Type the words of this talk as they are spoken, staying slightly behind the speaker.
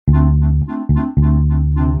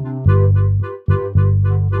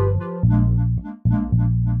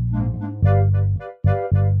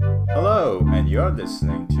You're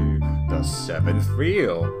listening to The Seventh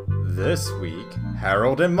Reel. This week,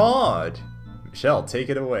 Harold and Maude. Michelle, take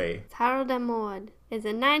it away. Harold and Maude is a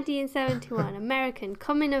 1971 American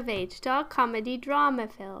coming-of-age dark comedy drama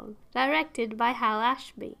film directed by Hal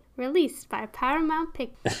Ashby, released by Paramount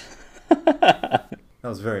Pictures. That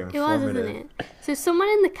was very informative. It was, isn't it? So someone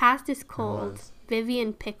in the cast is called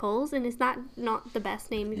Vivian Pickles, and is that not the best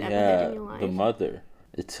name you've ever heard in your life? The mother.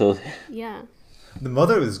 It's so... Yeah. The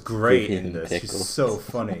mother is great Vivian in this. Pickles. She's so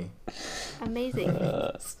funny. Amazing.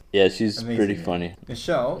 Yeah, she's Amazing. pretty funny.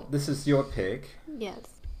 Michelle, this is your pick. Yes.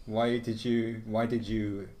 Why did you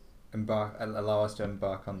allow us to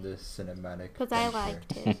embark on this cinematic? Because I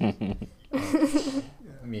adventure? liked it.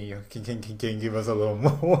 I mean, you can give us a little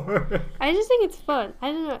more. I just think it's fun.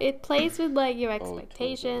 I don't know. It plays with like your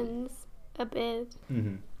expectations a bit.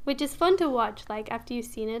 Mm-hmm. Which is fun to watch, like, after you've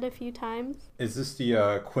seen it a few times. Is this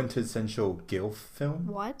the quintessential GILF film?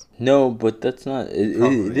 What? No, but that's not... It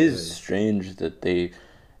Probably is is. strange that they,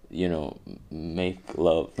 make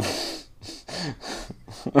love.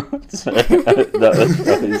 Sorry, that was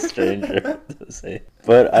probably stranger to say.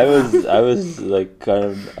 But I was like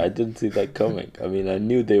I didn't see that coming. I mean, I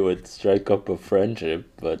knew they would strike up a friendship,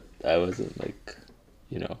 but I wasn't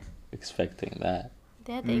expecting that.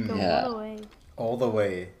 There they go Yeah. all the way. All the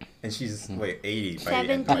way. And she's, 80 by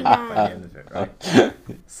the end 79. of it, right?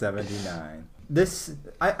 79.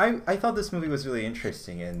 I thought this movie was really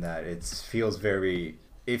interesting in that it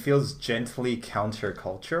feels gently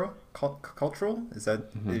countercultural. Cultural? Is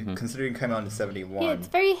that, considering it came out in 71? Yeah, it's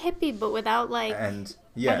very hippie, but without, like, And,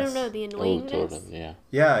 yes. I don't know, the Oh, annoyingness. totally, yeah.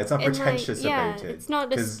 Yeah, it's not And, pretentious about it. it's not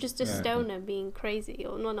just a yeah. stoner being crazy,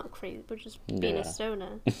 or not crazy, but just being Yeah. a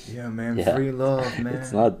stoner. Yeah, man, Yeah. free love, man.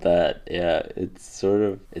 It's not that, yeah. It's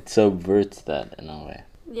it subverts that in a way.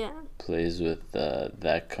 Yeah. Plays with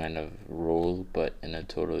that kind of role, but in a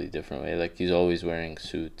totally different way. Like, he's always wearing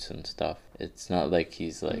suits and stuff. It's not like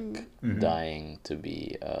he's dying to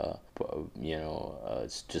be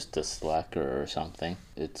it's just a slacker or something.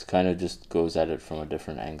 It's kind of just goes at it from a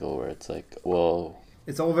different angle where it's like, well,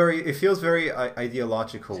 it feels very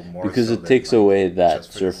ideological more because so it than, takes like, away that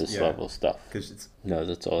just for- surface yeah. level stuff. 'Cause it's No,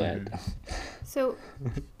 that's all I had. So,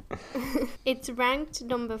 it's ranked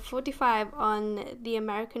number 45 on the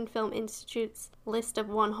American Film Institute's list of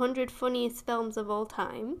 100 funniest films of all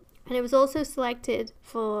time. And it was also selected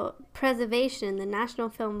for preservation in the National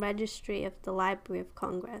Film Registry of the Library of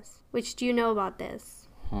Congress. Which, do you know about this?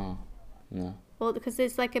 Huh. No. Well, because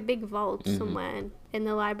there's like a big vault somewhere in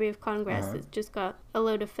the Library of Congress that's just got a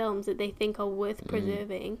load of films that they think are worth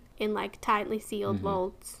preserving in like tightly sealed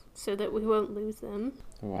vaults so that we won't lose them.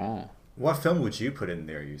 Wow. What film would you put in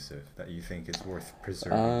there, Yusuf, that you think is worth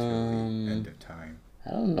preserving till the end of time? I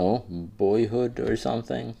don't know, Boyhood or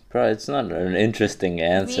something. Probably it's not an interesting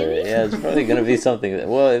answer. Really? Yeah, it's probably gonna be something that.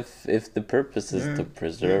 Well, if the purpose is to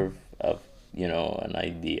preserve an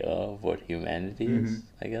idea of what humanity is,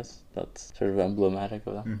 I guess that's sort of emblematic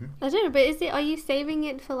of that. I don't know, but are you saving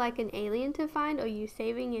it for like an alien to find, or are you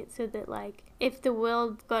saving it so that like if the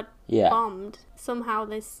world got bombed, somehow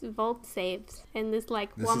this vault saves and there's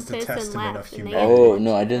like This one is the person testament left of and they humanity. get to Oh watch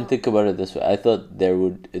no, I it didn't out. think about it this way. I thought there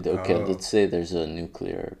would. Okay, Oh. let's say there's a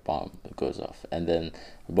nuclear bomb that goes off, and then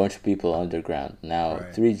a bunch of people underground. Now,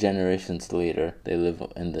 Right. 3 generations later, they live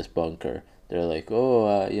in this bunker. They're like,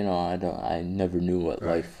 I never knew what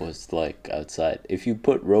life was like outside. If you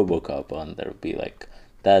put RoboCop on, there'll be like,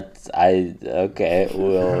 it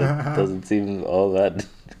doesn't seem all that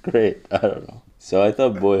great. I don't know. So I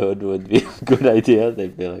thought Boyhood would be a good idea.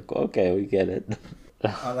 They'd be like, okay, we get it.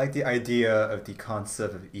 I like the idea of the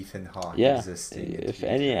concept of Ethan Hawke Yeah, existing. in if the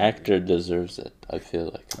any future. actor deserves it, I feel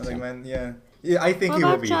like. I think, man, yeah. Yeah, I think What he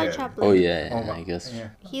will about be Charlie there. Chaplin? Oh yeah, Oh, my- I guess. yeah.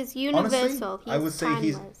 He's universal. Honestly, I would say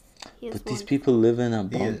he's- timeless. He is But these one. people live in a He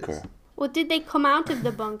bunker. is. Well, did they come out of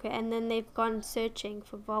the bunker and then they've gone searching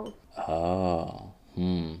for vault? Oh,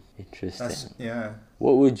 interesting. Yeah.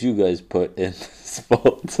 What would you guys put in this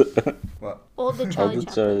vault? Well, All the All Charlie the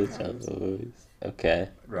Chaplin Charlie films. Chaplin movies. Okay,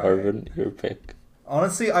 Right. Arvin, your pick.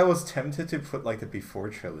 honestly, I was tempted to put like the Before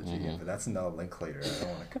trilogy in, but that's another Linklater.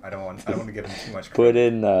 I don't want to give him too much Put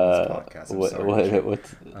credit in on this podcast. I'm sorry, Jim. what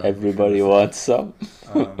everybody wants some.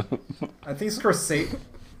 I think Scorsese.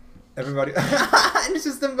 Everybody, and it's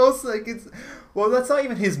just the most like it's. Well, that's not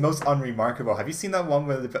even his most unremarkable. Have you seen that one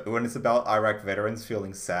when it's about Iraq veterans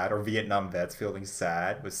feeling sad or Vietnam vets feeling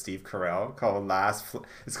sad with Steve Carell called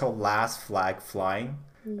It's called Last Flag Flying,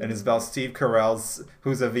 and it's about Steve Carell's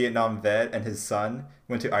who's a Vietnam vet and his son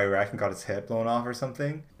went to Iraq and got his head blown off or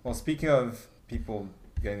something. Well, speaking of people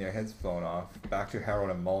getting their heads blown off, back to Harold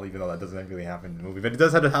and Maude, even though that doesn't really happen in the movie, but it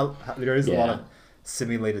does have there is a lot of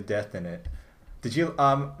simulated death in it. Did you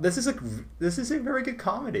this is a very good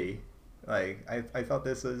comedy. Like I thought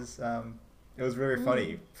this was it was very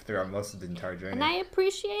funny throughout most of the entire journey. And I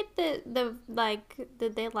appreciate the like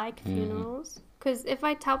that they like funerals. Because if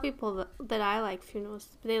I tell people that I like funerals,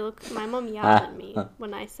 my mom yelled at me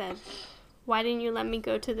when I said, "Why didn't you let me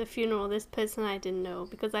go to the funeral of this person I didn't know?"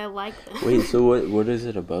 Because I like them. Wait, so what is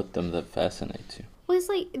it about them that fascinates you? Well, it's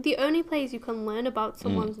like the only place you can learn about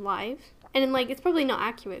someone's life. And then, like, it's probably not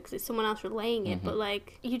accurate because it's someone else relaying it, but,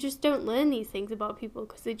 like, you just don't learn these things about people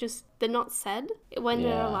because they're not said when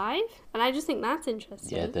they're alive. And I just think that's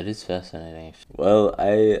interesting. Yeah, that is fascinating. Well,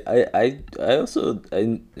 I also,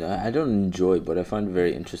 I don't enjoy, but I find it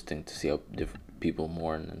very interesting to see how different people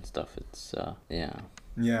mourn and stuff. It's, yeah.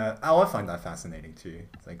 Yeah, I find that fascinating too.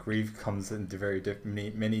 It's like grief comes into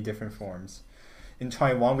many different forms. In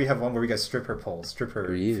Taiwan, we have one where we get stripper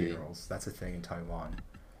funerals. That's a thing in Taiwan.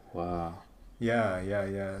 Wow.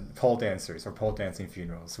 Yeah. Pole dancers or pole dancing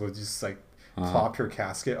funerals. We'll just like plop your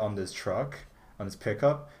casket on this truck, on this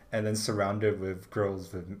pickup, and then surround it with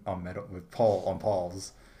girls with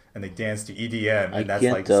poles, and they dance to EDM, and that's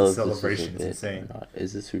like the celebration. It's insane.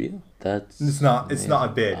 Is this real? It's not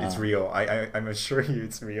a bit. It's real. I'm assure you,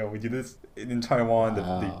 it's real. We do this in Taiwan.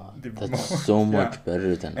 That's so much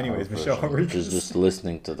better than. Anyways, Michelle, just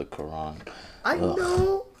listening to the Quran. I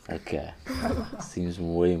know. Okay, seems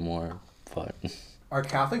way more fun. Are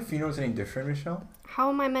Catholic funerals any different, Michelle? How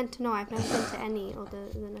am I meant to know? I've never been to any other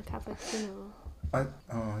than a Catholic funeral.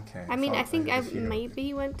 Okay. I mean, I think I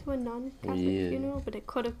maybe went to a non-Catholic funeral, but it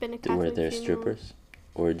could have been a Catholic funeral. Were there strippers?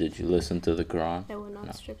 Or did you listen to the Quran? There were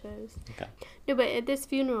not strippers. Okay. No, but at this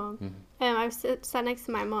funeral, I was sat next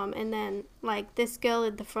to my mom, and then, like, this girl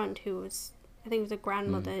at the front who was, I think it was a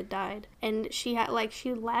grandmother, had died. And she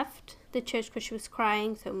left the church because she was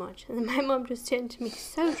crying so much. And then my mom just turned to me,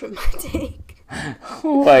 so dramatic.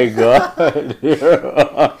 Oh my god.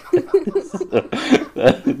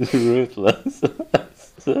 That's ruthless.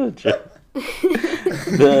 So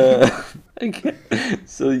okay.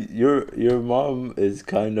 So your mom is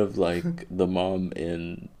kind of like the mom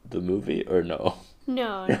in the movie, or no?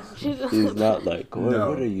 No. She's not like,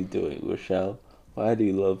 what are you doing, Rochelle? Why do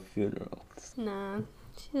you love funerals? Nah,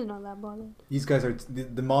 she's not that bothered. These guys are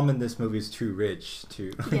the mom in this movie is too rich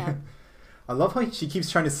to. Yeah. I love how she keeps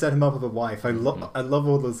trying to set him up with a wife. I love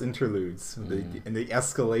all those interludes and the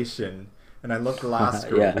escalation. And I love the last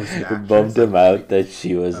girl. Yeah, it bummed him out that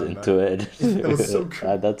she was into it. That was so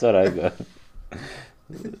cool. That's what I got.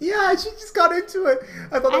 Yeah, she just got into it.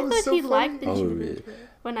 I thought that was so funny. Liked that she was into it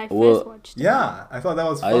when I first watched it. Yeah, I thought that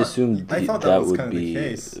was fun. I assumed that would kind of be the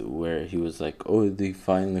case. where he was like, oh, they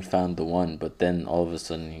finally found the one. But then all of a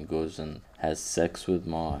sudden he goes and has sex with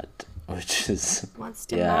Maude. Which is wants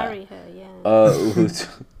to marry her, yeah.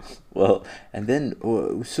 Well, and then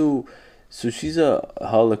so she's a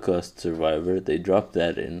Holocaust survivor. They dropped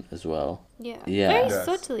that in as well. Yeah. Very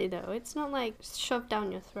subtly though. It's not like shoved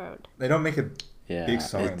down your throat. They don't make a big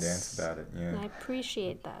song and dance about it. Yeah. And I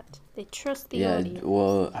appreciate that. They trust the audience.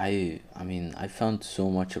 Well, I mean, I found so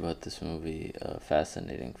much about this movie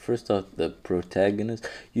fascinating. First off, the protagonist.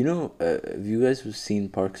 You know, have you guys seen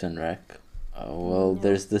Parks and Rec? Well,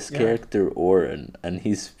 there's this character Oren, and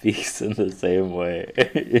he speaks in the same way,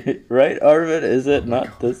 right, Arvid? Is it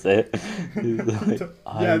not the same? He's like,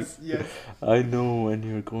 yes. I know when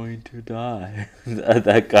you're going to die,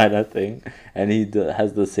 that kind of thing, and he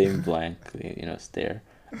has the same blank, stare,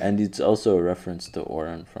 and it's also a reference to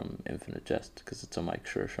Oren from Infinite Jest because it's a Mike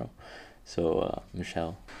Schur show. So,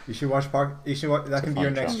 Michelle, you should watch that can be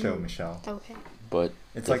your next show, Michelle. Okay. But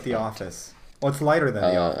it's like The Office. Well, it's lighter than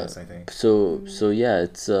The Office, I think. So yeah,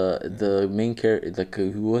 it's the main character, like, he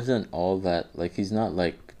wasn't all that, like, he's not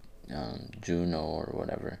like Juno or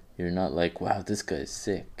whatever. You're not like, wow, this guy's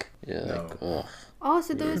sick. You're like, ugh. Oh,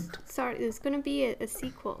 so there's gonna be a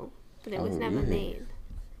sequel, but it was never made.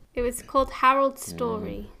 It was called Harold's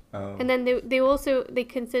Story. Oh. And then they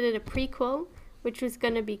considered a prequel, which was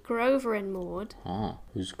gonna be Grover and Maude.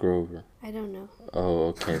 Who's Grover? I don't know. Oh,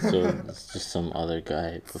 okay, so it's just some other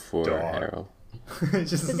guy before Harold.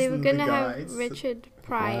 So they were gonna have Richard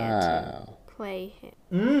Pryor to play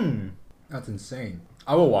him. That's insane.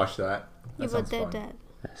 I will watch that. But they're dead.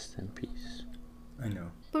 Rest in peace. I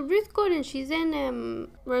know. But Ruth Gordon, she's in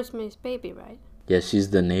Rosemary's Baby, right? Yeah, she's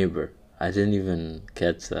the neighbor. I didn't even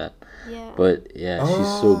catch that. Yeah. But yeah,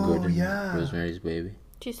 she's so good in Rosemary's Baby.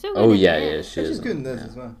 She's so good. She's good in this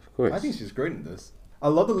as well. Of course. I think she's great in this. I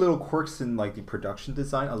love the little quirks in like the production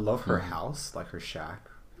design. I love her house, like her shack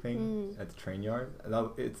thing at the train yard.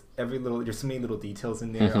 It's there's so many little details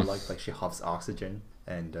in there. I like she huffs oxygen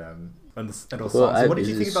and also. So what did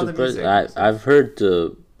you think about the music? I've heard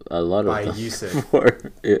a lot By of them Yusuf. before,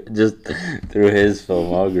 just through his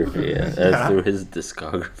filmography, through his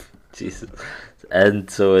discography. Jesus. And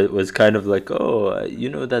so it was kind of like, oh, you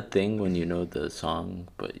know that thing when you know the song,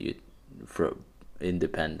 but you, for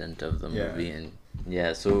independent of the movie, and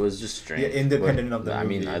yeah, so it was just strange. Yeah, independent of the movie. I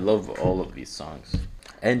mean, I love all of these songs,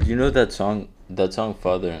 and you know that song,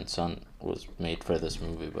 Father and Son, was made for this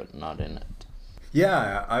movie, but not in it.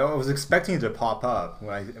 Yeah, I was expecting it to pop up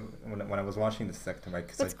when I was watching the second, right?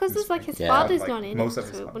 That's because it's like his Yeah. father's like, not in most it. of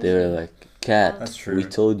his so it songs. They were like, Cat, That's true. we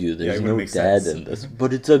told you there's it no wouldn't make dad sense. in this,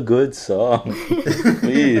 but it's a good song.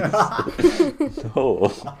 Please.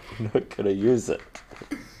 No, I'm not gonna use it.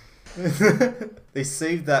 They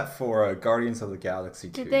saved that for Guardians of the Galaxy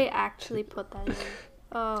 2. Did they actually put that in?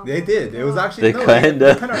 Oh, They did. It was actually They kind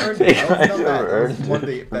of earned they it. That was kind not of bad. That was earned one of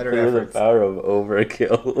the better through the efforts. power of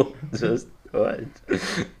overkill. Just what?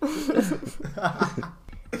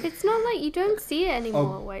 It's not like you don't see it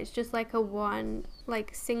anymore, Oh. where it's just like a one,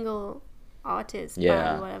 like single artist Yeah.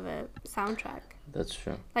 band, whatever soundtrack. That's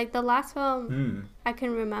true. Like the last film Hmm. I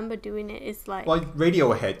can remember doing it is like Well,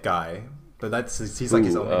 Radiohead guy, but he's like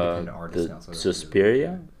his own Ooh, independent artist the now. So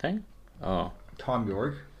Suspiria thing? Oh. Tom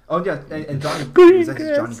York. Oh yeah, and Johnny. Greengrass. Is that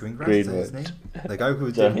Johnny Greengrass? Is that his Greenwood. name? The guy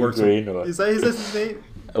who Johnny did works. Greenwood. Is that his name?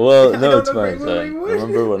 Well, I no, don't it's know fine. It's fine. Greenwood.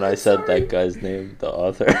 Remember when I said Sorry. that guy's name, the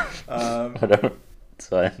author? Whatever. It's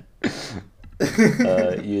fine.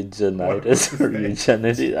 Eugenitis or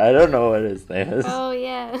Eugenity. I don't know what his name is. oh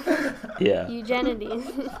yeah, Yeah. Eugenity.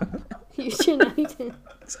 Eugenitis.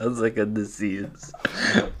 Sounds like a disease.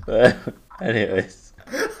 But anyways.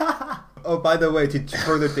 Oh, by the way, to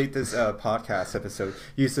further date this podcast episode,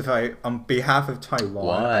 Yusuf, on behalf of Taiwan,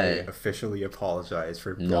 Why? I officially apologize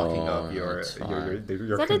for blocking No, up your it's your fine.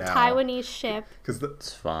 your Is that a canal. Taiwanese ship? Because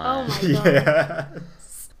It's fine. Oh my god. yeah.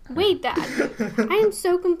 Wait, Dad. I am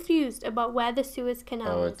so confused about where the Suez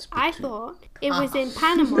Canal Oh, is. it's I between- thought it was in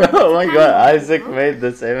Panama. Oh my It's god, Panama, Isaac no? made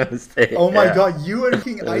the same mistake. Oh my Yeah. god, you and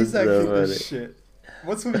King That Isaac was so did this funny. shit.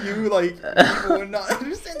 What's with you, like, people are not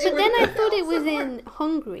understanding? But then I thought it was in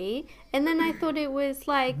Hungary, and then I thought it was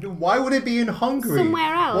like Why would it be in Hungary?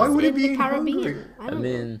 somewhere else Why would in it be the in Caribbean. Hungary? I I don't know.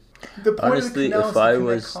 mean, The point honestly, of the canal if is to I connect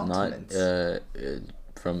was not continents.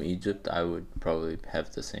 from Egypt, I would probably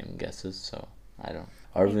have the same guesses. So I don't.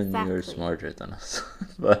 Arvin, you're Exactly. smarter than us,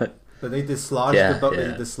 but But they dislodged Yeah, the boat. yeah.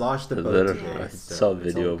 They dislodged the I boat. literally today, I so saw a it's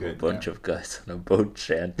video all of a good bunch now. of guys on a boat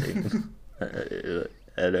chanting,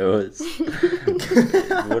 and it was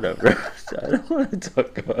whatever. I don't want to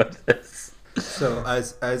talk about this. So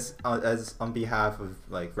as on behalf of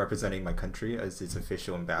like representing my country as its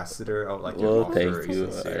official ambassador, I would like to Well, offer thank a you.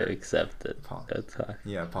 I sincere accept it. Apo- That's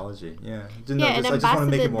fine. apology. Yeah. Yeah, an I just want to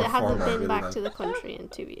make ambassador it more that hasn't formal. been really, back like, to the country in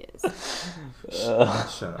 2 years.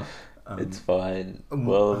 shut up. It's fine. oh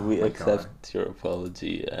Well, we my accept your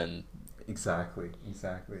apology, and Exactly.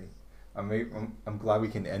 I'm glad we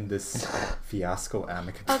can end this fiasco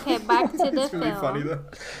amicably. Okay, back to the It's really film. funny though.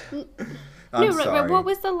 No, I'm right, sorry. what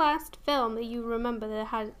was the last film that you remember that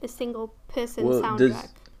had a single person Well, soundtrack?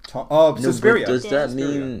 Oh, no, Suspiria. but does that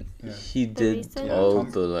Suspiria. mean Yeah. he did recent- all Yeah,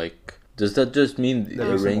 Tom- the like? Does that just mean the recent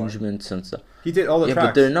one. arrangements and stuff? He did all the Yeah, tracks.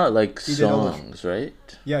 but they're not like He did all the- songs, right?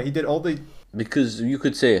 Yeah, he did all the. Because you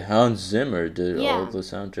could say Hans Zimmer did all Yeah. the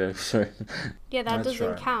soundtracks, right? Yeah, that That's doesn't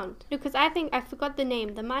right. count. Because I think I forgot the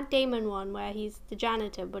name. The Matt Damon one where he's the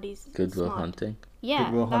janitor, but he's Good Will smart. Hunting. Yeah,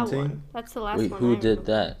 Good Will that Hunting? one. That's the last Wait, one. who I did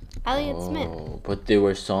remember. that? Elliot Smith. Oh, but they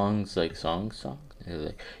were songs like songs. They're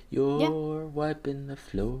like, you're wiping the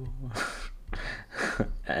floor,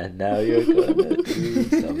 and now you're gonna do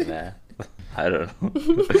some math. I don't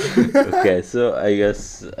know. Okay, so I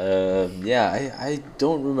guess I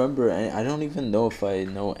don't remember any. I don't even know if I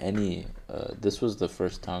know any. This was the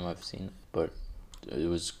first time I've seen it, but it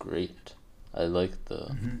was great. I liked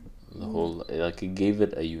the whole, like, it gave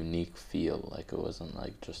it a unique feel. Like, it wasn't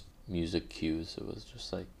like just music cues. It was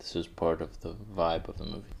just like, this is part of the vibe of the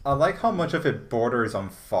movie. I like how much of it borders on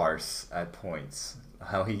farce at points.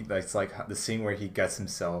 How it's like the scene where he gets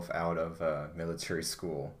himself out of military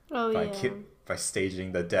school Oh, by yeah. by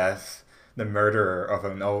staging the murder of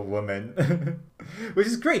an old woman, which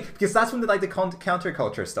is great because that's when the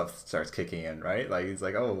counterculture stuff starts kicking in, right? Like it's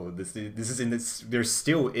like, oh, this is in this. They're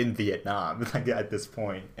still in Vietnam like at this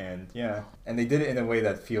point, and yeah, and they did it in a way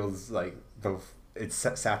that feels like both it's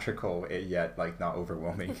satirical yet like not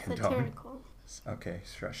overwhelming It's and dumb. satirical. Okay,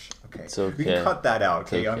 shush. Okay. It's okay. We can cut that out,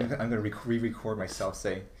 okay? It's okay. I'm going to re-record myself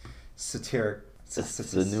saying satiric. It's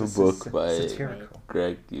the new book by Satirical.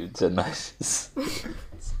 Greg Eugenides.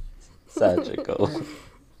 Satirical.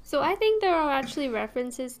 So I think there are actually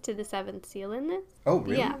references to the Seventh Seal in this. Oh,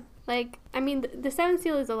 really? Yeah. Like, I mean, the Seventh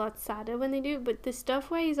Seal is a lot sadder when they do it, but the stuff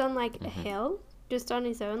where he's on, like, a hill, just on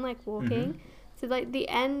his own, like, walking. So, like, the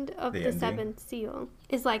end of the Seventh Seal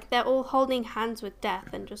is, like, they're all holding hands with death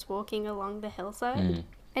and just walking along the hillside.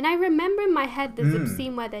 And I remember in my head there's a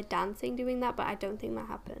scene where they're dancing doing that, but I don't think that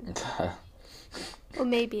happened. Or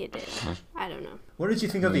maybe it did. I don't know. What did you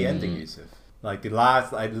think of the ending, Yusuf? Like, the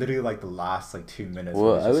last, literally, like, the last, like, 2 minutes.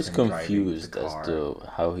 Well, I was confused as to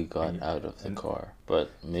how he got out of the car,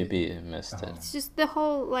 but maybe I missed it. It's just the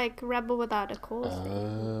whole, like, Rebel Without a Cause thing.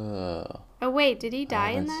 Oh, wait, did he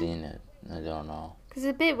die in that? I haven't seen it. I don't know. Because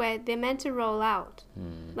a bit where they're meant to roll out.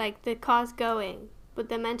 Like, the car's going, but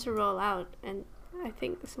they're meant to roll out, and I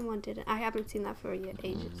think someone didn't. I haven't seen that for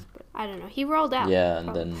ages, but I don't know. He rolled out. Yeah,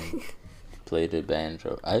 and then played a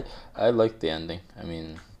banjo. I liked the ending. I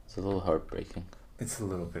mean, it's a little heartbreaking. It's a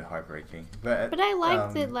little bit heartbreaking. But I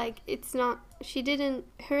liked it, like, it's not... She didn't...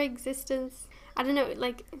 Her existence... I don't know,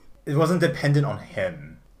 like... It wasn't dependent on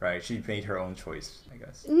him, right? She made her own choice, I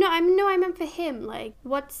guess. No, I meant for him. Like,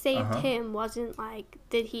 what saved him wasn't, like,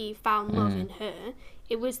 that he found love in her.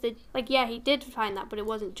 It was the... Like, yeah, he did find that, but it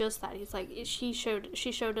wasn't just that. He's like... She showed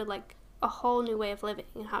her, like, a whole new way of living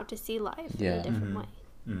and how to see life in a different way.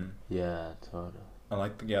 Yeah, totally. I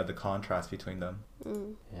like the contrast between them.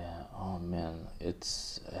 Yeah. Oh man,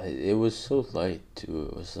 it was so light too.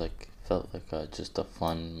 It was like felt like just a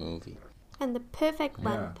fun movie. And the perfect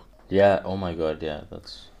length. Yeah. Oh my God. Yeah,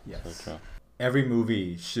 that's so true. Every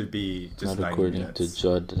movie should be just not 90 according minutes. to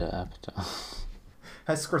Judd Apatow.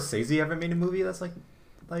 Has Scorsese ever made a movie that's like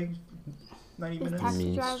 90 minutes?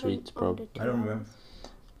 Mean Streets, probably. I don't remember.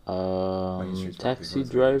 Taxi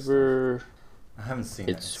Driver. I haven't seen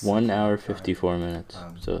it. It's 1 hour 54 minutes.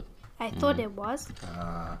 So I thought it was.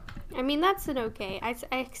 I mean, that's an okay. I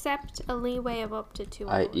accept a leeway of up to 2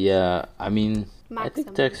 hours. I mean, Maximum. I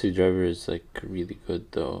think Taxi Driver is like really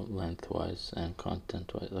good though, lengthwise and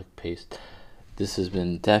content-wise, like paced. This has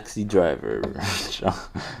been Taxi Driver,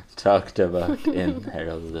 talked about in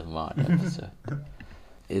Harold the Maude episode.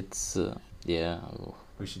 It's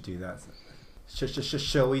We should do that.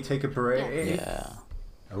 Shall we take a break? Yeah.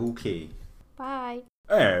 Okay. Bye.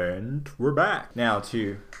 And we're back now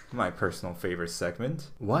to my personal favorite segment.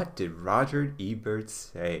 What did Roger Ebert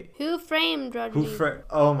say? Who framed Roger Ebert?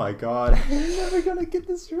 Oh my God. I'm never gonna get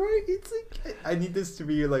this right. It's like, I need this to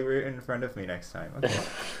be like right in front of me next time. Okay.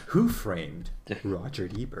 Who framed Roger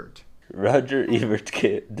Ebert? Roger Ebert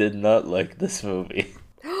did not like this movie.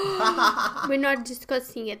 We're not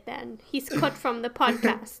discussing it then. He's cut from the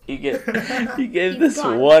podcast. He gave this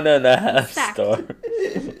gone. 1.5 stars.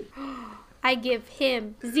 I give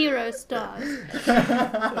him 0 stars.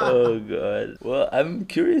 Oh God. Well, I'm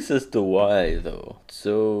curious as to why though.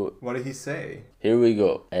 So what did he say? Here we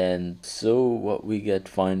go. And so what we get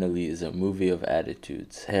finally is a movie of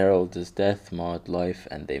attitudes. Harold is death, Maude life,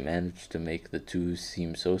 and they manage to make the two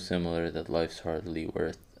seem so similar that life's hardly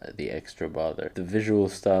worth the extra bother. The visual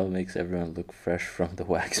style makes everyone look fresh from the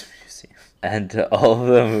wax museum. And all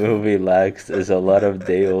the movie lacks is a lot of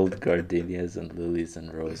day-old gardenias and lilies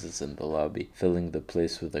and roses in the lobby, filling the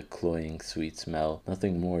place with a cloying sweet smell.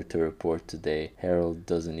 Nothing more to report today. Harold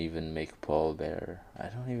doesn't even make pallbearer. I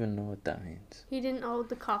don't even know what that means. He didn't hold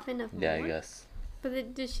the coffin of Maude? Yeah, I guess.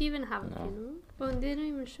 But did she even have a funeral? Well, they don't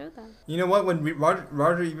even show that. You know what? When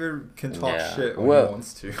Roger Ebert can talk shit when he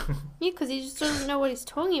wants to. Yeah, because he just doesn't know what he's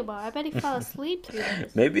talking about. I bet he fell asleep through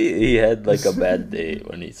this. Maybe he had like a bad day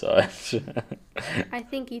when he saw it. I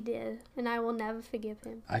think he did, and I will never forgive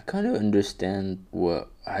him. I kind of understand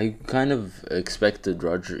I kind of expected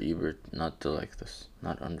Roger Ebert not to like this.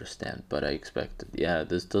 Not understand, but I expected. Yeah,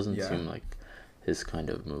 this doesn't seem like his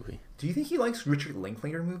kind of movie. Do you think he likes Richard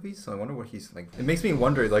Linklater movies? I wonder what he's like. It makes me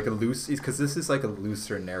wonder, like because this is like a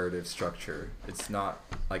looser narrative structure. It's not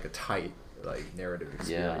like a tight like narrative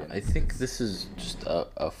experience. Yeah, I think this is just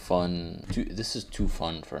a fun. This is too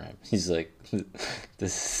fun for him. He's like,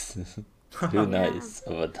 this is too nice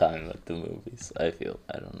of a time at the movies. I feel.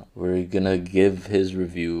 I don't know. We're gonna give his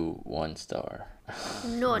review 1 star.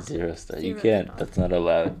 Not 0 star. You can't. Star. That's not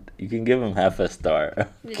allowed. You can give him half a star.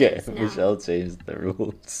 Okay, Michelle changed the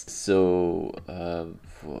rules. So,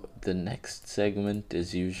 the next segment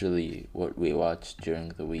is usually what we watch during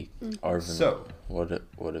the week. Arvin, so, what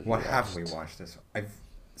have we watched this? I've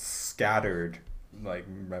scattered like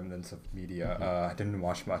remnants of media. I didn't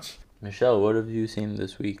watch much. Michelle, what have you seen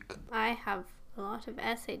this week? I have a lot of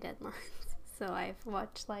essay deadlines. So I've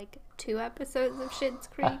watched like 2 episodes of Schitt's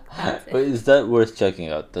Creek. Is that worth checking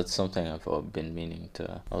out? That's something I've been meaning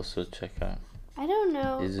to also check out. I don't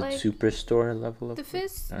know. Is it Superstore level of the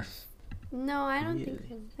first? No, I don't think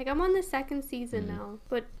so. Like I'm on the 2nd season now,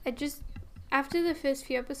 but After the first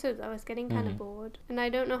few episodes, I was getting kind of bored, and I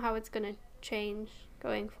don't know how it's gonna change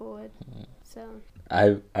going forward. So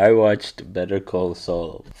I watched Better Call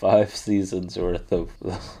Saul, 5 seasons worth of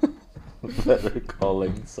Better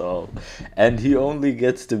Calling Saul, and he only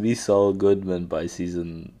gets to be Saul Goodman by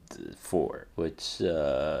season 4, which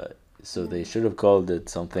so they should have called it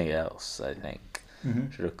something else. I think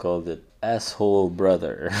should have called it Asshole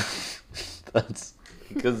Brother. That's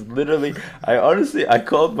because literally, I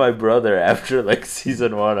called my brother after like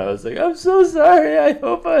season 1. I was like, I'm so sorry. I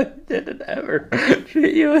hope I didn't ever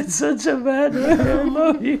treat you in such a bad way. I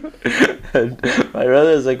love you. And my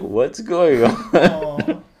brother's like, what's going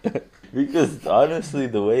on? Because honestly,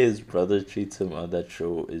 the way his brother treats him on that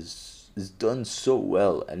show is done so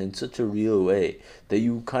well and in such a real way that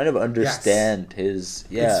you kind of understand his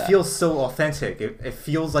It feels so authentic. It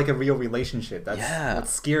feels like a real relationship. That's what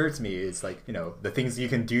scares me is like, you know, the things you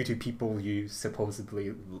can do to people you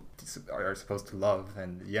supposedly are supposed to love,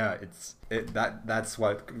 and that's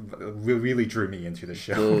what really drew me into the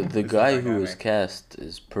show. The guy who was cast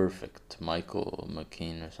is perfect, Michael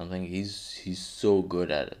McKean or something. He's so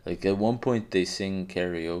good at it. Like at one point they sing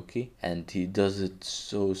karaoke and he does it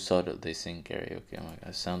so subtle. They sing karaoke. I'm like,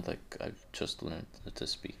 I sound like I've just learned to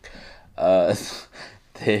speak.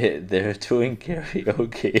 They're doing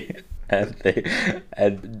karaoke.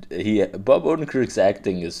 Bob Odenkirk's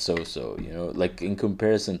acting is so, you know, like in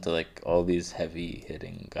comparison to like all these heavy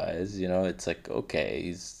hitting guys, you know, it's like, okay,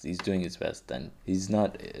 he's doing his best, and he's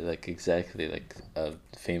not like exactly like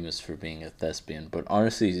famous for being a thespian, but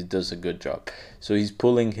honestly he does a good job. So he's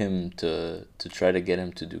pulling him to try to get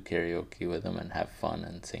him to do karaoke with him and have fun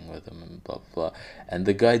and sing with him and blah blah, and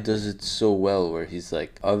the guy does it so well where he's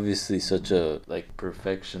like obviously such a like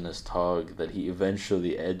perfectionist hog that he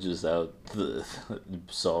eventually edges out the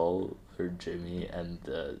Saul or Jimmy and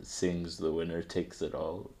sings "The Winner Takes It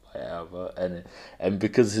All" by ABBA, and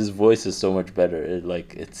because his voice is so much better,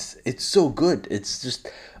 it's so good. It's just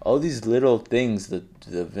all these little things that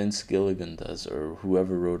Vince Gilligan does, or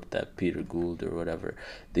whoever wrote that, Peter Gould or whatever.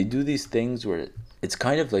 They do these things where it's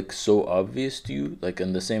kind of like so obvious to you, like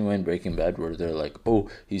in the same way in Breaking Bad where they're like, oh,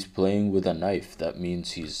 he's playing with a knife, that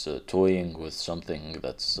means he's toying with something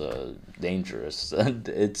that's dangerous. And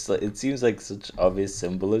it's like, it seems like such obvious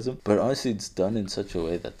symbolism, but honestly it's done in such a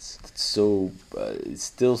way that's so it's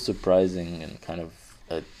still surprising and kind of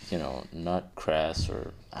you know, not crass,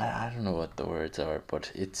 or I don't know what the words are,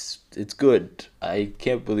 but it's good. I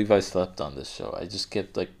can't believe I slept on this show. I just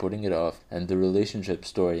kept like putting it off, and the relationship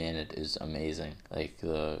story in it is amazing. Like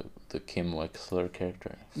the Kim Wexler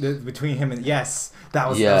character. Between him and that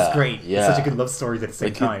was great. Yeah. It's such a good love story at the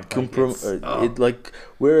same time.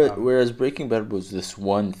 Whereas Breaking Bad was this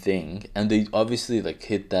one thing, and they obviously like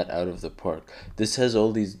hit that out of the park. This has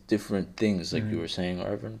all these different things, like you were saying,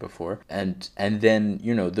 Arvin, before, and then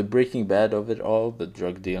you know the Breaking Bad of it all, the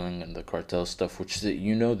drug dealing and the cartel stuff, which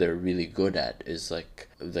you know they're really good at, is like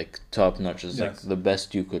top notch, is like the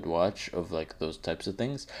best you could watch of like those types of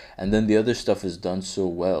things. And then the other stuff is done so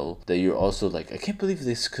well that you're also like, I can't believe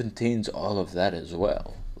this contains all of that as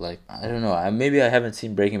well. Like, I don't know, maybe I haven't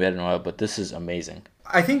seen Breaking Bad in a while, but this is amazing.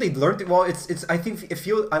 I think they learned it. Well, it's. I think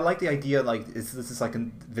I like the idea. Like, this is like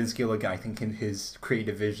Vince Gilligan. I think in his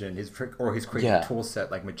creative vision, his creative tool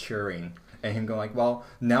set, like maturing, and him going like, well,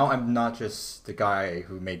 now I'm not just the guy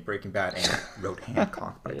who made Breaking Bad and wrote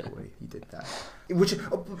Hancock. By the way, he did that. Which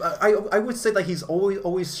I would say like he's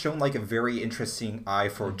always shown like a very interesting eye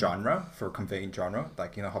for genre, for conveying genre.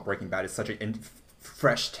 Like, you know how Breaking Bad is such a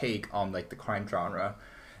fresh take on like the crime genre.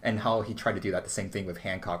 And how he tried to do that, the same thing with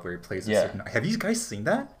Hancock, where he plays a certain... Have you guys seen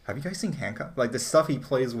that? Have you guys seen Hancock? Like, the stuff he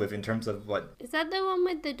plays with in terms of what... Is that the one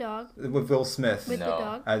with the dog? With Will Smith. With the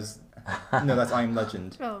dog? No, that's I Am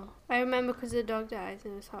Legend. Oh, I remember because the dog dies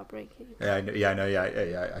and it's heartbreaking.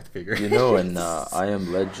 I figured. You know, in I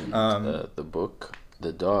Am Legend, the book...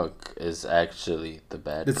 The dog is actually the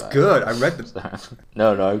bad guy. It's good. I read the...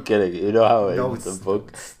 No, I'm kidding. You know how in the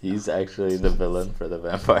book, he's actually the villain for the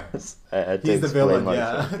vampires? He's the villain,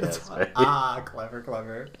 That's right. Clever.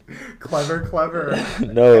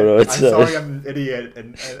 No, it's... I'm sorry, I'm an idiot,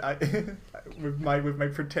 and I... with my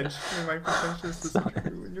pretentiousness to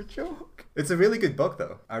ruin your joke. It's a really good book,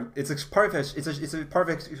 though. It's a part of a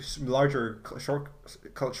larger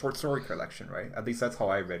short story collection, right? At least that's how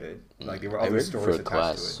I read it. Like, there were other stories attached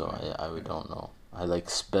class, to it. So I don't know. I like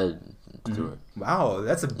sped through it. Wow,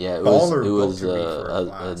 that's a it baller was book to read for a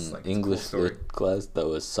class. An like, English cool class that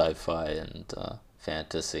was sci-fi and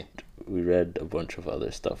fantasy. We read a bunch of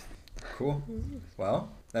other stuff. Cool.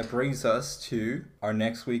 Well, that brings us to our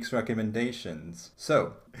next week's recommendations.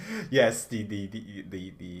 So, yes,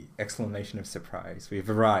 the exclamation of surprise. We've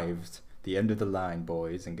arrived The end of the line,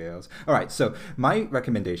 boys and girls. All right, so my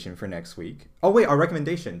recommendation for next week. Oh wait, our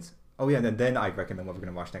recommendations. Oh yeah, and then I recommend what we're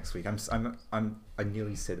gonna watch next week. I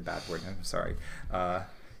nearly said a bad word. I'm sorry.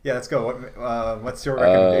 Yeah, let's go. What's your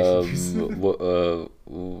recommendation?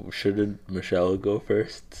 Shouldn't Michelle go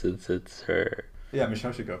first since it's her? Yeah,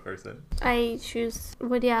 Michelle should go first then. I choose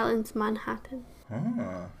Woody Allen's Manhattan.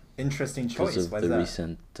 Ah, interesting choice. Because of Why the is that?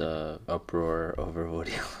 recent uproar over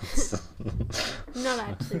Woody Allen's. Not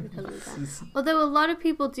actually because of that. Although a lot of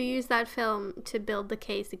people do use that film to build the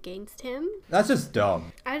case against him. That's just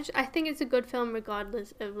dumb. I think it's a good film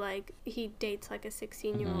regardless of, like, he dates, like, a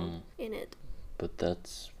 16-year-old in it. But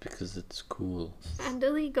that's because it's cool. And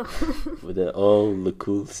illegal. But all the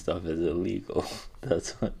cool stuff is illegal.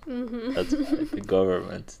 That's why the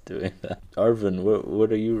government's doing that. Arvin,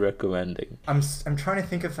 what are you recommending? I'm trying to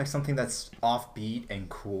think of like something that's offbeat and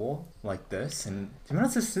cool like this. And to be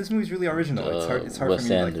honest, this movie's really original. It's hard for me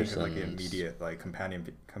to like think of like an immediate like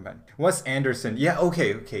companion. Wes Anderson. Yeah.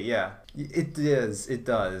 Okay. Yeah. It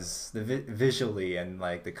does visually and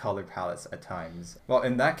like the color palettes at times. Well,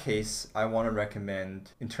 in that case, I want to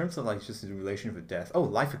recommend in terms of like just in relation with death. Oh,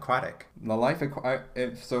 Life Aquatic.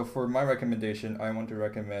 So for my recommendation, I want to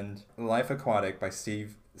recommend Life Aquatic by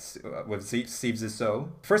Steve Zissou.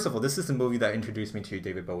 First of all, this is the movie that introduced me to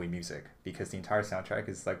David Bowie music because the entire soundtrack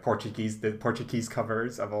is like the Portuguese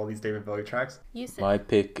covers of all these David Bowie tracks. My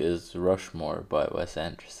pick is Rushmore by Wes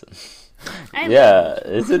Anderson. Yeah,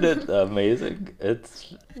 isn't it amazing?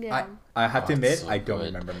 It's I have to admit, so I don't good.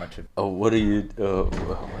 remember much of it. Oh, what are you...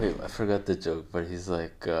 wait, I forgot the joke, but he's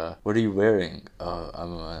like, what are you wearing?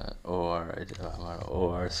 I'm an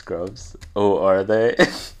OR Scrubs. Oh, are they?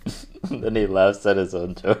 Then he laughs at his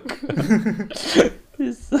own joke.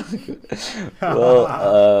 He's so good. Well,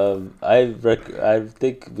 I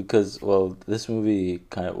think because, well, this movie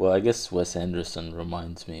I guess Wes Anderson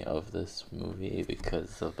reminds me of this movie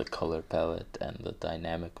because of the color palette and the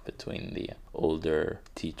dynamic between the older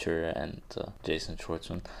teacher and Jason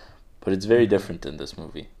Schwartzman. But it's very different in this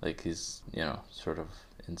movie. Like, he's, sort of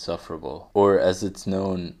insufferable. Or, as it's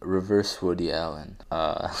known, reverse Woody Allen.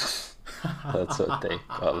 That's what they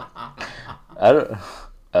call it. I don't...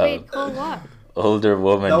 Wait, call what? Older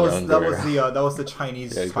woman, younger. That was the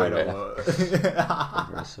Chinese title.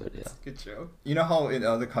 Good joke. You know how in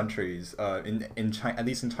other countries, in China, at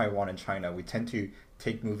least in Taiwan and China, we tend to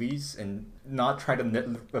take movies and not try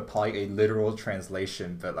to apply a literal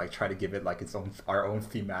translation, but like try to give it like our own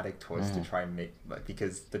thematic twist to try and make like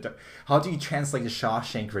because how do you translate the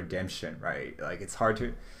Shawshank Redemption, right? Like it's hard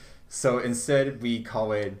to. So instead, we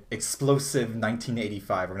call it Explosive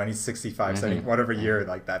 1985 or 1965, whatever year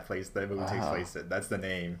like that movie takes place in. That's the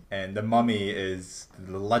name. And The Mummy is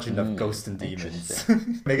The Legend of Ghosts and Demons.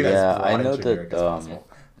 Make it as broad and generic as possible.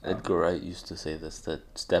 Edgar Wright used to say this, that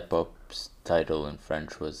Step Up's title in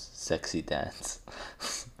French was Sexy Dance.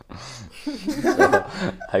 So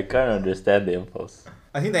I kind of understand the impulse.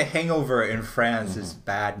 I think The Hangover in France is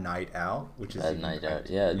Bad Night Out, which is... Bad Night Out,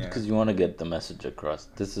 yeah, because you want to get the message across.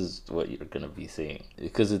 This is what you're going to be seeing.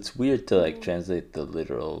 Because it's weird to, like, translate the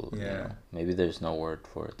literal, maybe there's no word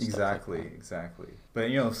for it. Exactly.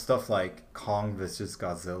 But, stuff like Kong versus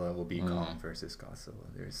Godzilla will be Kong versus Godzilla.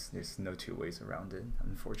 There's no two ways around it,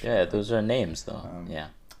 unfortunately. Yeah, those are names, though.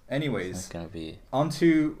 Anyways, it's gonna be...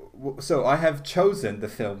 So I have chosen the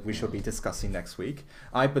film we shall be discussing next week.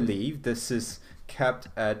 I believe this is kept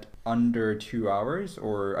at under 2 hours,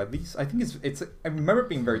 or at least I think it's. I remember it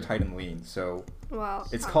being very tight and lean. So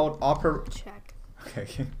it's called Check.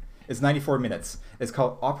 Okay, it's 94 minutes. It's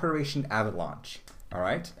called Operation Avalanche. All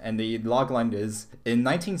right, and the logline is, in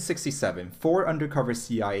 1967, 4 undercover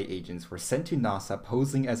CIA agents were sent to NASA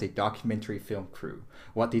posing as a documentary film crew.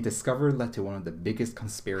 What they discovered led to one of the biggest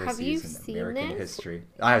conspiracies in American history.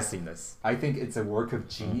 I have seen this. I think it's a work of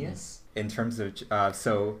genius in terms of...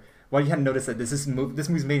 so what you had to notice that this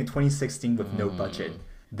movie's made in 2016 with no budget.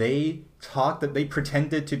 They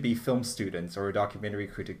pretended to be film students or a documentary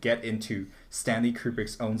crew to get into Stanley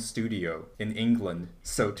Kubrick's own studio in England,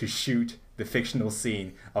 so to shoot the fictional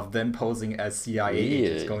scene of them posing as CIA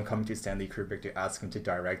agents coming to Stanley Kubrick to ask him to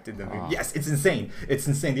direct the movie. Yes, it's insane.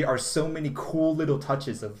 There are so many cool little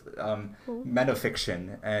touches of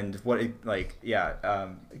metafiction and what it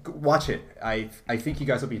watch it. I think you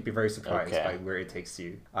guys will be very surprised by where it takes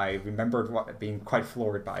you. I remember being quite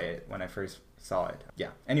floored by it when I first saw it.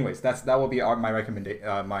 Yeah. Anyways, that will be my recommendation.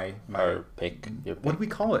 Our pick. What do we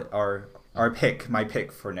call it? Our pick. My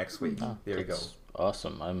pick for next week. There we go.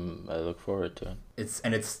 Awesome. I look forward to it.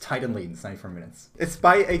 It's tight and lean. It's 94 minutes. It's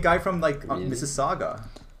by a guy from Mrs. Saga,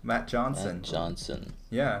 Matt Johnson. Matt Johnson.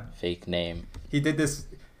 Yeah. Fake name. He did this.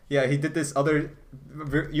 Yeah, he did this other.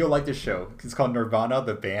 You'll like this show. It's called Nirvana,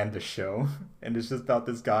 the band, the show, and it's just about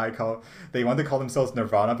this guy called. They want to call themselves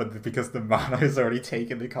Nirvana, but because Nirvana is already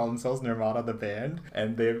taken, they call themselves Nirvana, the band.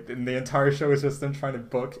 And the entire show is just them trying to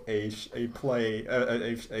book a play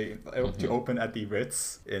to open at the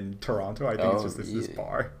Ritz in Toronto. I think it's just this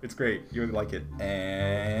bar. It's great. You would like it.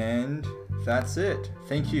 And that's it.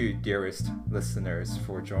 Thank you, dearest listeners,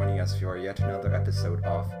 for joining us for yet another episode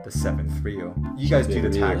of The Seventh Reel. You guys do the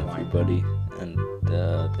tagline. Everybody, and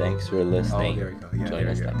thanks for listening. Oh, there we go. Yeah, Join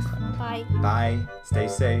us next time. Bye. Bye. Stay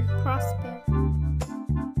safe. Prosper.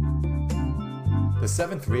 The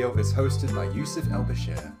Seventh Reel is hosted by Yusuf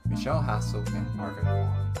El-Bashir, Michelle Hassel, and Arvin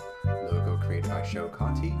Wong. Logo created by Show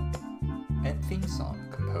Conti. And theme song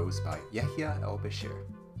composed by Yahya El-Bashir.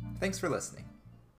 Thanks for listening.